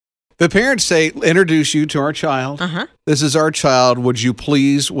The parents say, introduce you to our child. This is our child. Would you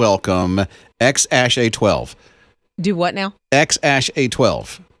please welcome X-A12? Do what now?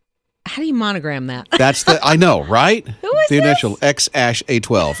 X-A12. How do you monogram that? That's I know, right? Who is the this? initial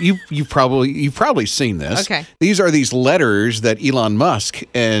X-A12. You've probably seen this. Okay. These are these letters that Elon Musk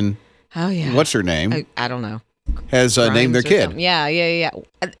and what's her name? I don't know. Has named their kid. Something. Yeah.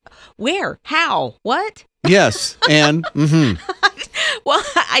 Where? How? What? Yes, and Well,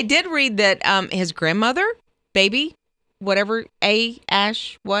 I did read that his grandmother, baby, whatever,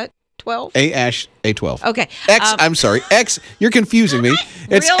 what? 12? A-A12. Okay. I'm sorry. X, you're confusing me.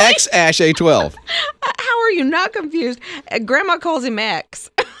 It's Really? X-A12. How are you not confused? Grandma calls him X.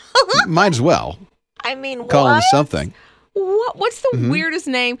 Might as well. I mean, call him what? something. What's the weirdest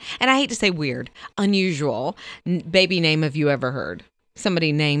name? And I hate to say weird, unusual baby name have you ever heard?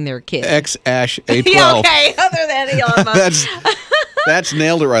 Somebody name their kid. X-A12. Yeah, okay, other than Elon Musk. That's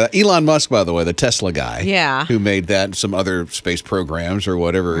nailed it right. Elon Musk, by the way, the Tesla guy. Yeah. Who made that and some other space programs or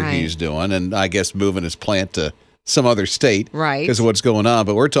whatever he's doing. And I guess moving his plant to some other state. Right. Because of what's going on.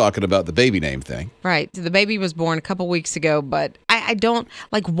 But we're talking about the baby name thing. Right. So the baby was born a couple weeks ago, but I don't,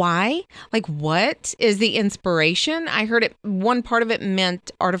 why? What is the inspiration? I heard one part of it meant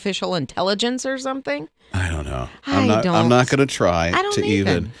artificial intelligence or something. I don't know. I'm not going to try to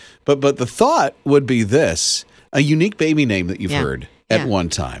even. But the thought would be this. A unique baby name that you've heard at one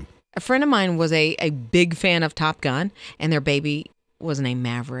time. A friend of mine was a big fan of Top Gun, and their baby was named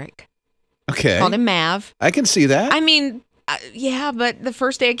Maverick. Okay. Called him Mav. I can see that. I mean, but the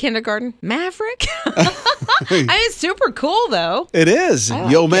first day of kindergarten, Maverick? It's super cool, though. It is.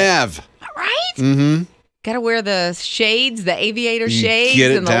 Yo, Mav. Right? Mm-hmm. Got to wear the shades, the aviator shades,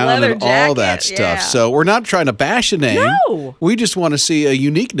 get it and the down leather and jacket. all that stuff. Yeah. So we're not trying to bash a name. No. We just want to see a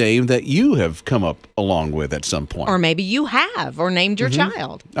unique name that you have come up along with at some point. Or maybe you have, or named your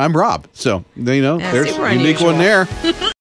child. I'm Rob. So, there's a unique unusual. one there.